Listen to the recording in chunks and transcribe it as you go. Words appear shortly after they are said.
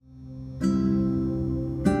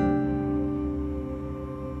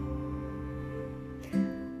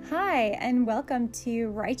Hi, and welcome to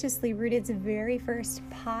Righteously Rooted's very first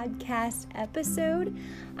podcast episode.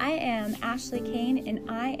 I am Ashley Kane, and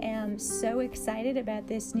I am so excited about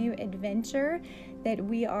this new adventure that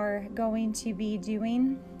we are going to be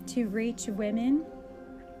doing to reach women.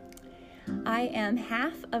 I am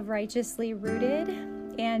half of Righteously Rooted,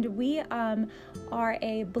 and we are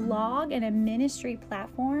a blog and a ministry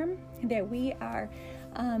platform that we are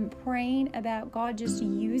praying about God just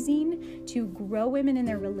using to grow women in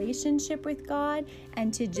their relationship with God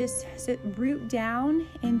and to just root down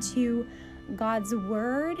into God's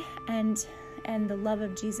word and the love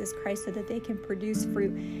of Jesus Christ so that they can produce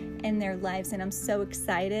fruit in their lives. And I'm so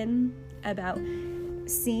excited about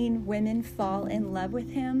seeing women fall in love with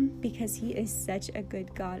him because he is such a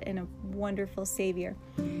good God and a wonderful Savior.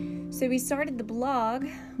 So we started the blog,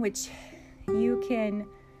 which you can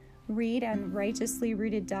read on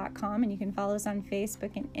righteouslyrooted.com, and you can follow us on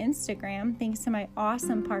Facebook and Instagram. Thanks to my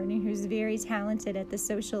awesome partner who's very talented at the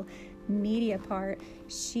social media part.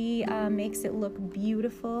 She makes it look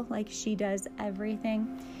beautiful, like she does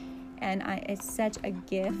everything, and it's such a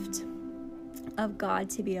gift of God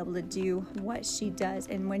to be able to do what she does.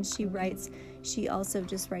 And when she writes, she also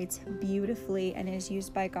just writes beautifully and is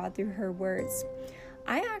used by God through her words.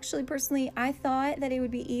 I thought that it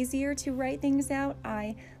would be easier to write things out.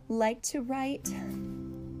 I like to write,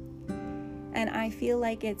 and I feel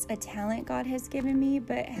like it's a talent God has given me,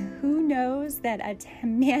 but who knows that a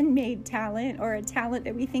man-made talent or a talent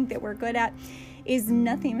that we think that we're good at is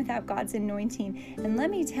nothing without God's anointing. And let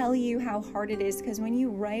me tell you how hard it is, because when you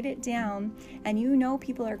write it down and you know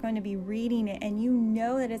people are going to be reading it and you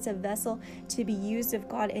know that it's a vessel to be used of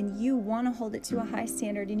God and you want to hold it to a high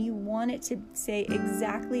standard and you want it to say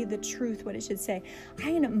exactly the truth, what it should say, I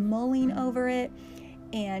end up mulling over it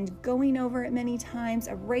and going over it many times,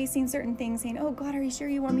 erasing certain things, saying, oh God, are you sure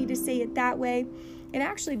you want me to say it that way? It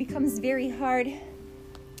actually becomes very hard,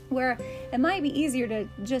 where it might be easier to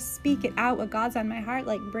just speak it out what God's on my heart,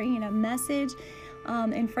 like bringing a message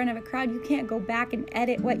in front of a crowd. You can't go back and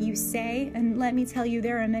edit what you say. And let me tell you,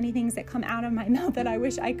 there are many things that come out of my mouth that I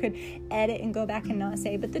wish I could edit and go back and not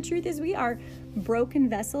say. But the truth is, we are broken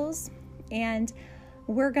vessels, and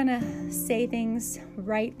we're going to say things,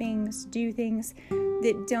 write things, do things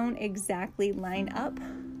that don't exactly line up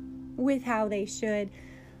with how they should.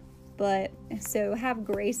 But so have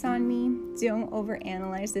grace on me. Don't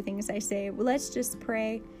overanalyze the things I say. Let's just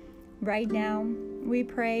pray right now. We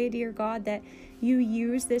pray, dear God, that you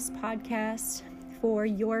use this podcast for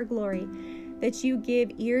your glory, that you give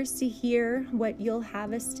ears to hear what you'll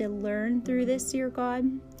have us to learn through this, dear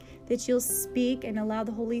God, that you'll speak and allow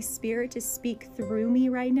the Holy Spirit to speak through me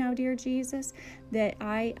right now, dear Jesus, that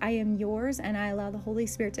I am yours, and I allow the Holy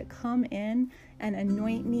Spirit to come in and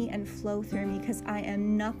anoint me and flow through me, because I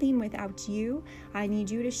am nothing without you. I need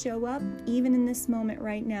you to show up even in this moment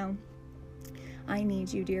right now. I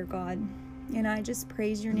need you, dear God. And I just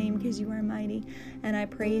praise your name because you are mighty. And I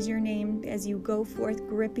praise your name as you go forth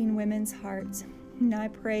gripping women's hearts. And I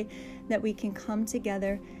pray that we can come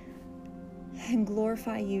together and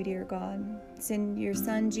glorify you, dear God. It's in your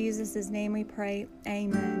Son Jesus' name we pray.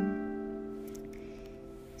 Amen.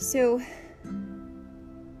 So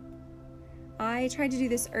I tried to do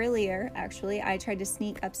this earlier, actually. I tried to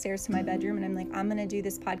sneak upstairs to my bedroom, and I'm like, I'm going to do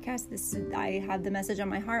this podcast. I have the message on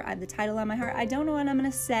my heart. I have the title on my heart. I don't know what I'm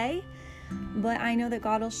going to say, but I know that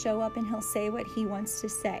God will show up and he'll say what he wants to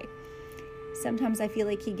say. Sometimes I feel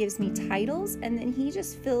like he gives me titles, and then he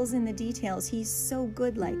just fills in the details. He's so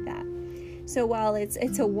good like that. So while it's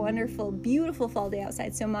a wonderful, beautiful fall day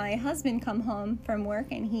outside, so my husband come home from work,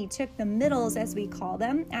 and he took the middles, as we call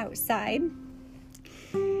them, outside.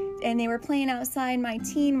 And they were playing outside. My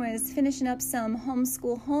teen was finishing up some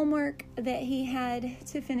homeschool homework that he had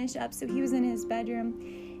to finish up. So he was in his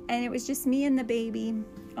bedroom, and it was just me and the baby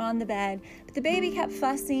on the bed. But the baby kept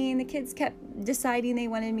fussing. The kids kept deciding they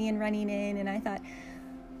wanted me and running in. And I thought,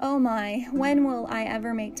 oh my, when will I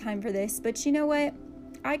ever make time for this? But you know what?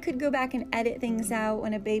 I could go back and edit things out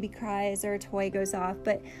when a baby cries or a toy goes off,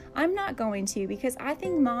 but I'm not going to, because I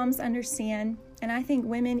think moms understand, and I think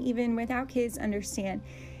women, even without kids, understand.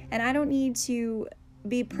 And I don't need to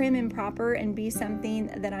be prim and proper and be something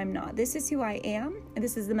that I'm not. This is who I am.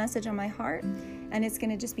 This is the message on my heart. And it's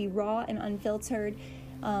going to just be raw and unfiltered,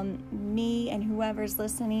 me and whoever's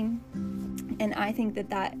listening. And I think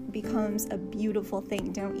that becomes a beautiful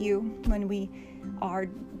thing, don't you? When we are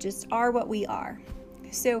what we are.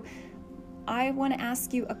 So I want to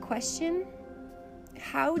ask you a question.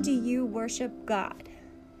 How do you worship God?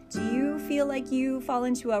 Do you feel like you fall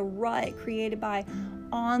into a rut created by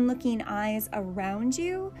onlooking eyes around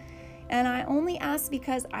you? And I only ask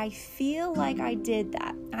because I feel like I did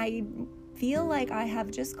that. I feel like I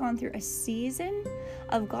have just gone through a season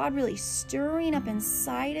of God really stirring up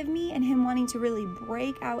inside of me and Him wanting to really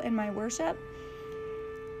break out in my worship.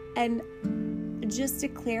 And just to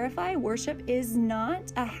clarify, worship is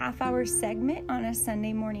not a half-hour segment on a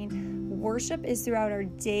Sunday morning. Worship is throughout our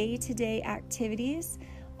day-to-day activities.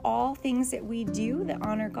 All things that we do that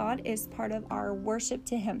honor God is part of our worship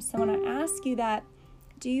to Him. So when I ask you that,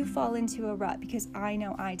 do you fall into a rut? Because I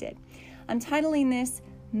know I did. I'm titling this,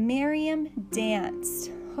 Miriam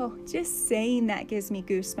Danced. Oh, just saying that gives me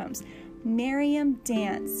goosebumps. Miriam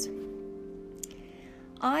danced.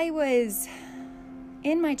 I was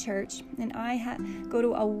in my church, and I go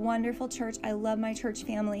to a wonderful church. I love my church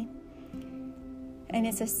family, and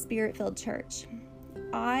it's a Spirit-filled church.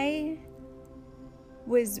 I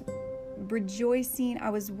was rejoicing, I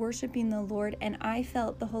was worshiping the Lord, and I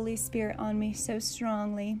felt the Holy Spirit on me so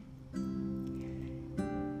strongly.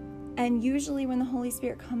 And usually when the Holy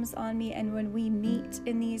Spirit comes on me and when we meet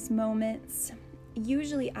in these moments,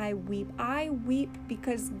 usually I weep. I weep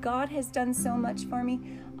because God has done so much for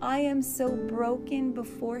me. I am so broken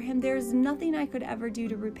before Him. There's nothing I could ever do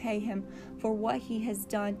to repay Him for what He has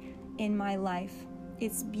done in my life.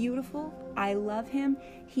 It's beautiful. I love Him.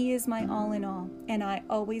 He is my all in all. And I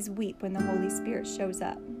always weep when the Holy Spirit shows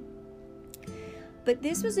up. But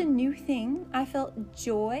this was a new thing. I felt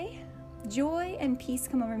joy and peace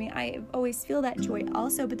come over me. I always feel that joy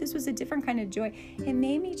also, but this was a different kind of joy. It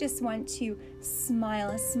made me just want to smile.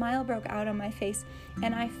 A smile broke out on my face.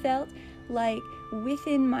 And I felt like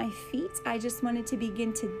within my feet, I just wanted to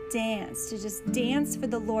begin to just dance for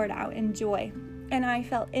the Lord out in joy. And I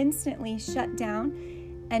felt instantly shut down.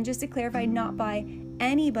 And just to clarify, not by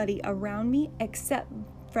anybody around me, except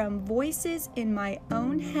from voices in my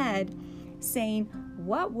own head saying,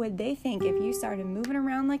 what would they think if you started moving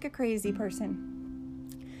around like a crazy person?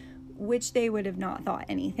 Which they would have not thought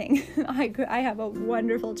anything. I have a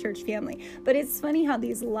wonderful church family. But it's funny how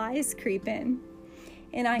these lies creep in.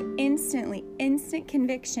 And instant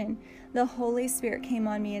conviction, the Holy Spirit came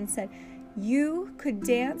on me and said, you could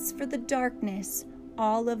dance for the darkness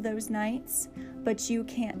all of those nights, but you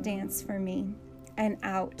can't dance for me. And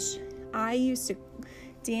ouch. I used to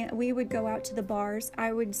dance. We would go out to the bars.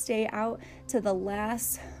 I would stay out to the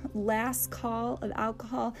last call of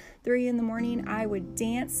alcohol, 3 a.m. I would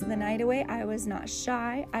dance the night away. I was not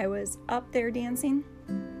shy. I was up there dancing.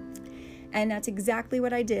 And that's exactly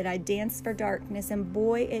what I did. I danced for darkness, and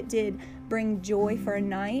boy, it did bring joy for a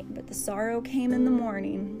night, but the sorrow came in the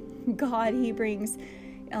morning. God, He brings,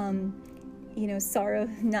 sorrow.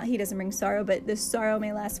 Not He doesn't bring sorrow, but the sorrow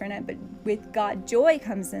may last for a night, but with God, joy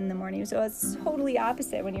comes in the morning. So it's totally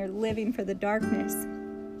opposite when you're living for the darkness.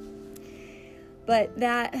 But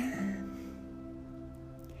that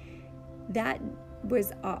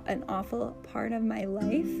was an awful part of my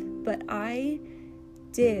life, but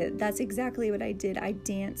that's exactly what I did. I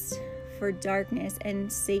danced for darkness,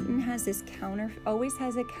 and Satan always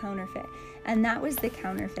has a counterfeit, and that was the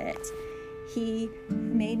counterfeit. He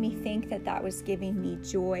made me think that was giving me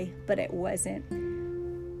joy, but it wasn't.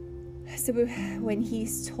 So when he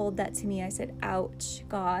told that to me, I said, ouch,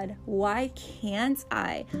 God, why can't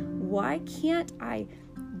I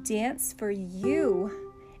dance for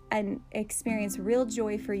you and experience real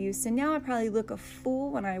joy for you? So now I probably look a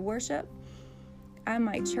fool when I worship at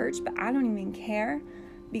my church, but I don't even care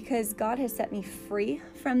because God has set me free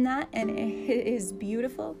from that, and it is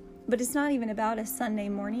beautiful. But it's not even about a Sunday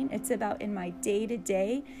morning. It's about in my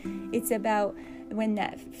day-to-day. It's about when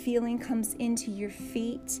that feeling comes into your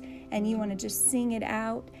feet and you want to just sing it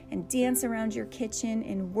out and dance around your kitchen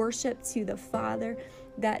and worship to the Father.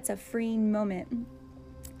 That's a freeing moment.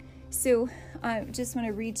 So I just want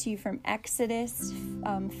to read to you from Exodus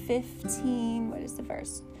 15. What is the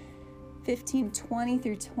verse? 15:20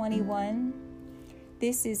 through 21.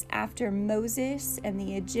 This is after Moses and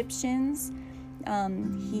the Egyptians.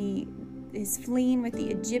 He is fleeing with the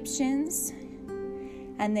Egyptians,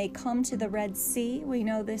 and they come to the Red Sea. We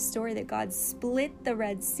know this story that God split the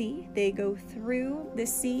Red Sea. They go through the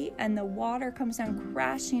sea, and the water comes down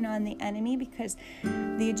crashing on the enemy because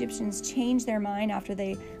the Egyptians changed their mind after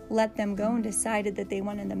they let them go and decided that they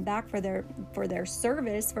wanted them back for their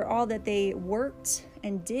service, for all that they worked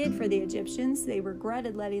and did for the Egyptians. They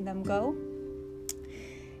regretted letting them go.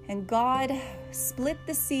 And God split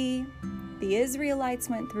the sea. The Israelites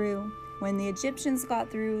went through. When the Egyptians got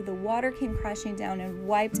through, the water came crashing down and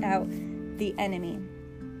wiped out the enemy.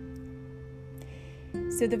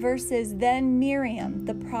 So the verse says, then Miriam,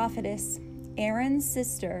 the prophetess, Aaron's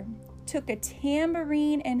sister, took a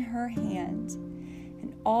tambourine in her hand,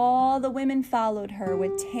 and All the women followed her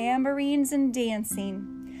with tambourines and dancing.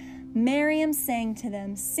 Miriam sang to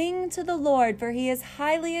them, "Sing to the Lord, for he is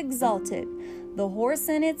highly exalted. The horse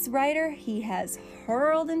and its rider he has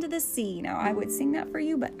hurled into the sea." Now, I would sing that for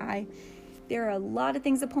you, but there are a lot of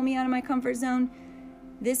things that pull me out of my comfort zone.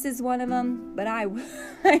 This is one of them, but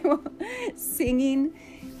singing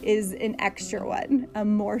is an extra one, a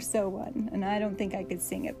more so one, and I don't think I could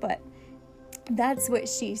sing it, but that's what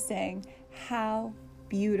she sang. How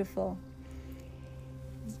beautiful.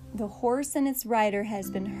 The horse and its rider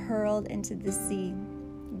has been hurled into the sea.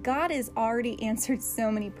 God has already answered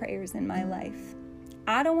so many prayers in my life.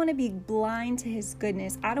 I don't want to be blind to his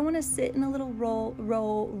goodness. I don't want to sit in a little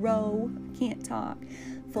can't talk,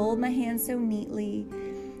 fold my hands so neatly,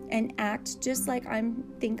 and act just like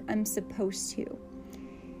think I'm supposed to.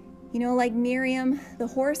 You know, like Miriam, the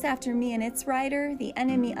horse after me and its rider, the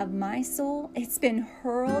enemy of my soul, it's been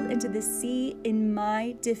hurled into the sea in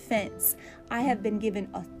my defense. I have been given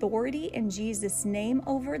authority in Jesus' name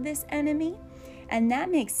over this enemy. And that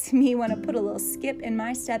makes me want to put a little skip in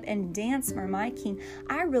my step and dance for my King.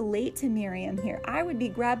 I relate to Miriam here. I would be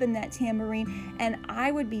grabbing that tambourine and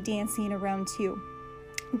I would be dancing around too.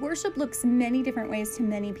 Worship looks many different ways to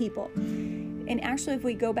many people. And actually, if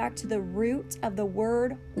we go back to the root of the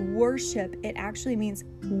word worship, it actually means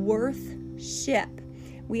worth-ship.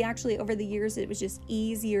 We actually, over the years, it was just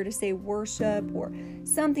easier to say worship or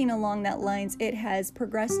something along that lines. It has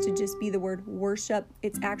progressed to just be the word worship.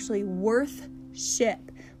 It's actually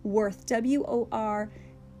worth-ship. Worth, W-O-R-T-H,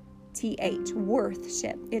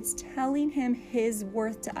 worth-ship. It's telling him his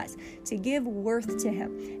worth to us, to give worth to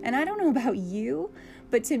him. And I don't know about you,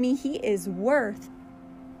 but to me, he is worth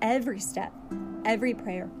every step, every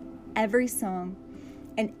prayer, every song,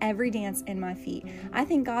 and every dance in my feet. I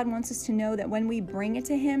think God wants us to know that when we bring it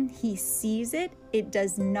to him, he sees it. It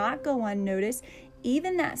does not go unnoticed.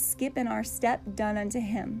 Even that skip in our step done unto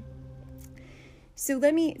him. So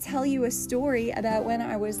let me tell you a story about when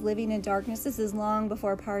I was living in darkness. This is long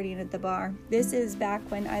before partying at the bar. This is back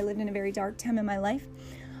when I lived in a very dark time in my life.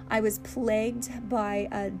 I was plagued by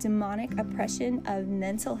a demonic oppression of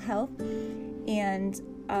mental health and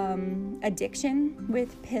addiction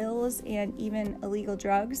with pills and even illegal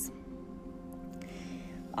drugs.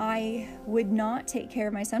 I would not take care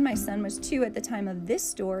of my son. My son was 2 at the time of this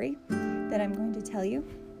story that I'm going to tell you.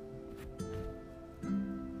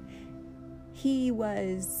 He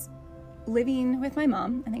was living with my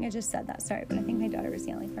mom. I think I just said that, sorry, but I think my daughter was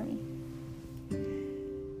yelling for me.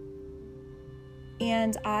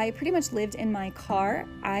 And I pretty much lived in my car.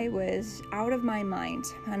 I was out of my mind.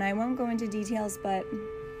 And I won't go into details, but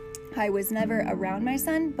I was never around my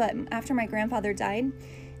son. But after my grandfather died,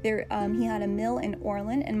 he had a mill in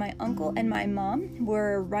Orland, and my uncle and my mom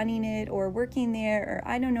were running it or working there, or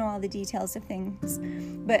I don't know all the details of things,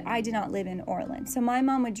 but I did not live in Orland. So my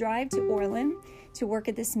mom would drive to Orland to work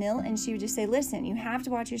at this mill, and she would just say, "Listen, you have to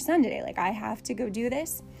watch your son today. Like, I have to go do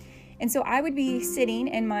this." And so I would be sitting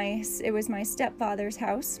in it was my stepfather's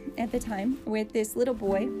house at the time with this little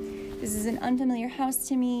boy. This is an unfamiliar house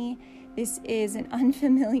to me. This is an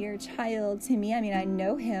unfamiliar child to me. I mean, I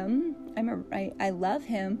know him. I love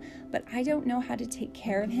him, but I don't know how to take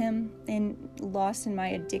care of him, and lost in my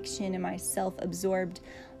addiction and my self-absorbed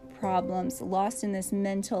problems, lost in this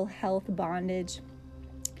mental health bondage.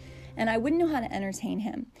 And I wouldn't know how to entertain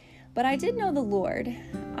him. But I did know the Lord.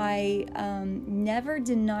 I never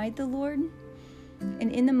denied the Lord.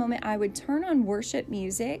 And in the moment, I would turn on worship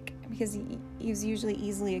music because he was usually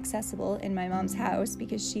easily accessible in my mom's house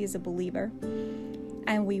because she is a believer.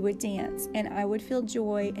 And we would dance, and I would feel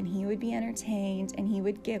joy, and he would be entertained, and he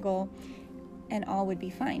would giggle, and all would be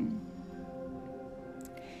fine.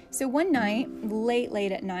 So one night,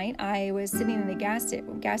 late at night, I was sitting in a gas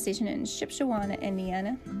station in Shipshewana,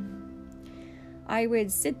 Indiana. I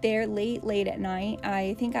would sit there late at night.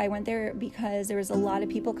 I think I went there because there was a lot of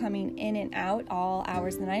people coming in and out all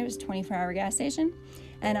hours of the night. It was a 24-hour gas station.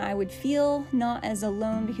 And I would feel not as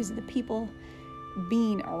alone because of the people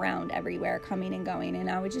being around everywhere, coming and going. And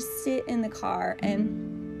I would just sit in the car.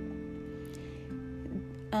 And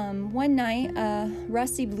one night, a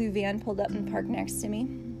rusty blue van pulled up and parked next to me.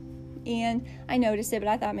 And I noticed it, but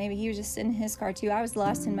I thought maybe he was just in his car too. I was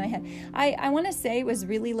lost in my head. I want to say it was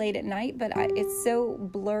really late at night, but it's so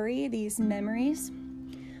blurry, these memories.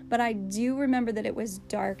 But I do remember that it was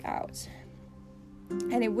dark out.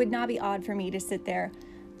 And it would not be odd for me to sit there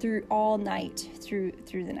through all night, through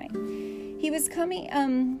the night. He was coming,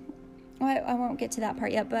 I won't get to that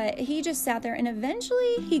part yet, but he just sat there, and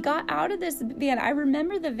eventually he got out of this van. I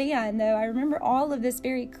remember the van, though. I remember all of this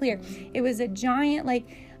very clear. It was a giant,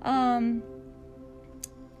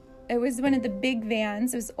 It was one of the big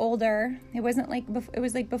vans. It was older. It wasn't like, it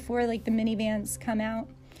was like before like the minivans come out.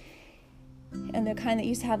 And the kind that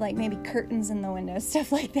used to have like maybe curtains in the windows,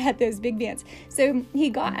 stuff like that, those big vans. So he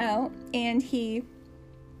got out and he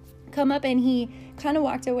come up and he kind of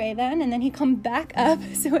walked away then, and then he come back up.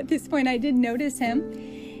 So at this point I did notice him.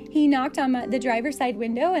 He knocked on the driver's side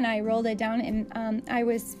window and I rolled it down, and I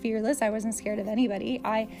was fearless. I wasn't scared of anybody.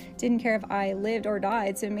 I didn't care if I lived or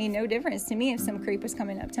died, so it made no difference to me if some creep was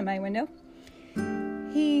coming up to my window.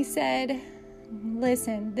 He said,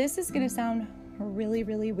 listen, this is going to sound really,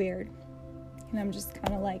 really weird. And I'm just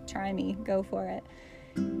kind of like, try me, go for it.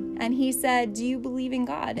 And he said, do you believe in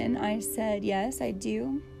God? And I said, yes, I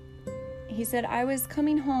do. He said, I was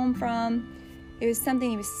coming home from, it was something,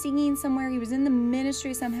 he was singing somewhere. He was in the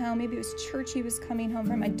ministry somehow. Maybe it was church he was coming home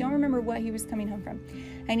from. I don't remember what he was coming home from.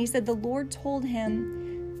 And he said the Lord told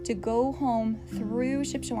him to go home through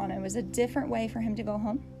Shipshewana. It was a different way for him to go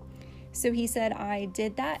home. So he said, I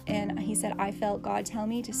did that, and he said, I felt God tell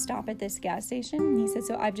me to stop at this gas station. And he said,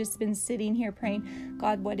 so I've just been sitting here praying,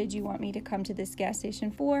 God, what did you want me to come to this gas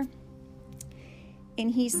station for?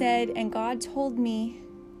 And he said, and God told me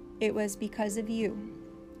it was because of you.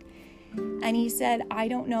 And he said, I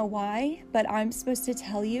don't know why, but I'm supposed to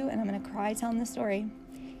tell you, and I'm going to cry telling the story.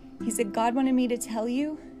 He said, God wanted me to tell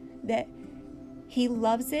you that he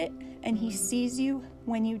loves it, and he sees you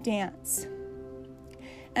when you dance.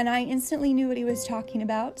 And I instantly knew what he was talking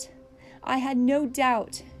about. I had no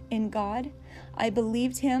doubt in God. I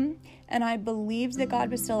believed him, and I believed that God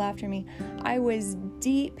was still after me. I was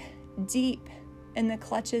deep, deep in the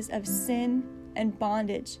clutches of sin and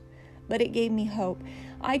bondage, but it gave me hope.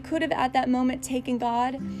 I could have at that moment taken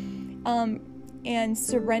God and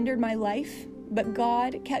surrendered my life, but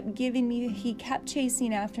God kept giving me, he kept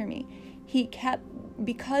chasing after me. He kept,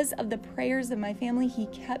 because of the prayers of my family, he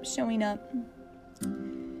kept showing up.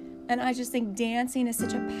 And I just think dancing is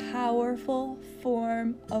such a powerful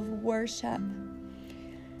form of worship.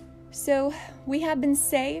 So we have been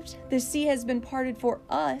saved. The sea has been parted for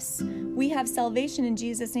us. We have salvation in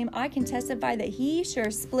Jesus' name. I can testify that he sure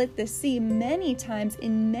split the sea many times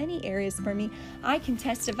in many areas for me. I can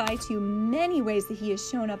testify to many ways that he has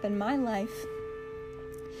shown up in my life.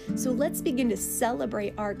 So let's begin to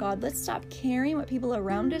celebrate our God. Let's stop caring what people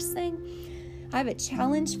around us think. I have a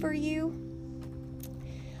challenge for you.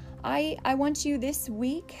 I want you this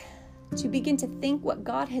week to begin to think what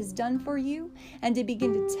God has done for you, and to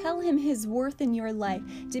begin to tell him his worth in your life,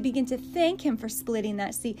 to begin to thank him for splitting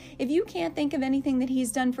that sea. If you can't think of anything that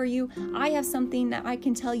he's done for you, I have something that I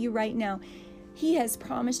can tell you right now. He has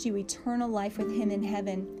promised you eternal life with him in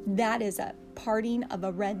heaven. That is a parting of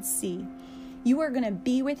a Red Sea. You are going to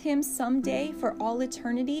be with him someday for all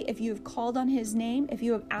eternity if you have called on his name, if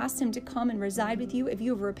you have asked him to come and reside with you, if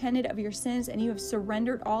you have repented of your sins and you have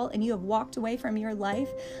surrendered all and you have walked away from your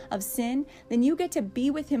life of sin, then you get to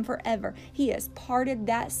be with him forever. He has parted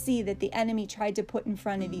that sea that the enemy tried to put in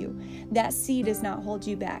front of you. That sea does not hold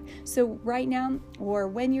you back. So right now, or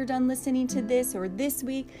when you're done listening to this, or this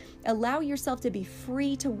week, allow yourself to be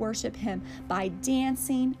free to worship him by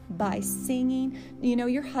dancing, by singing. You know,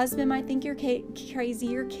 your husband might think you're crazy,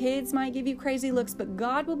 your kids might give you crazy looks, but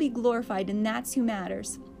God will be glorified, and that's who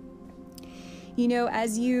matters. You know,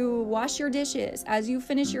 as you wash your dishes, as you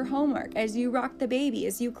finish your homework, as you rock the baby,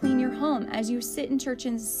 as you clean your home, as you sit in church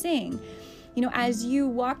and sing, you know, as you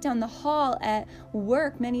walk down the hall at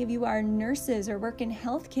work, many of you are nurses or work in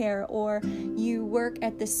healthcare, or you work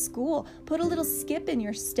at the school, put a little skip in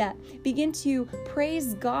your step. Begin to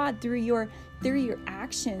praise God through your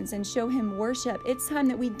actions and show him worship. It's time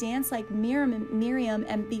that we dance like Miriam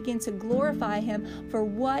and begin to glorify him for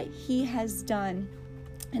what he has done.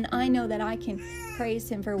 And I know that I can praise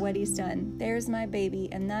him for what he's done. There's my baby,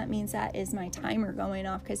 and that means that is my timer going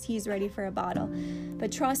off because he's ready for a bottle.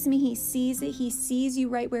 But trust me, he sees it. He sees you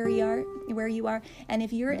right where you are. And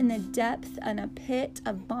if you're in the depth and a pit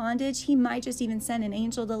of bondage, he might just even send an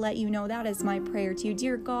angel to let you know. That is my prayer to you.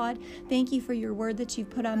 Dear God, thank you for your word that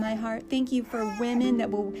you've put on my heart. Thank you for women that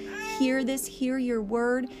will hear this, hear your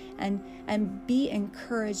word, and be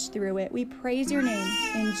encouraged through it. We praise your name.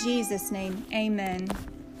 In Jesus' name, amen.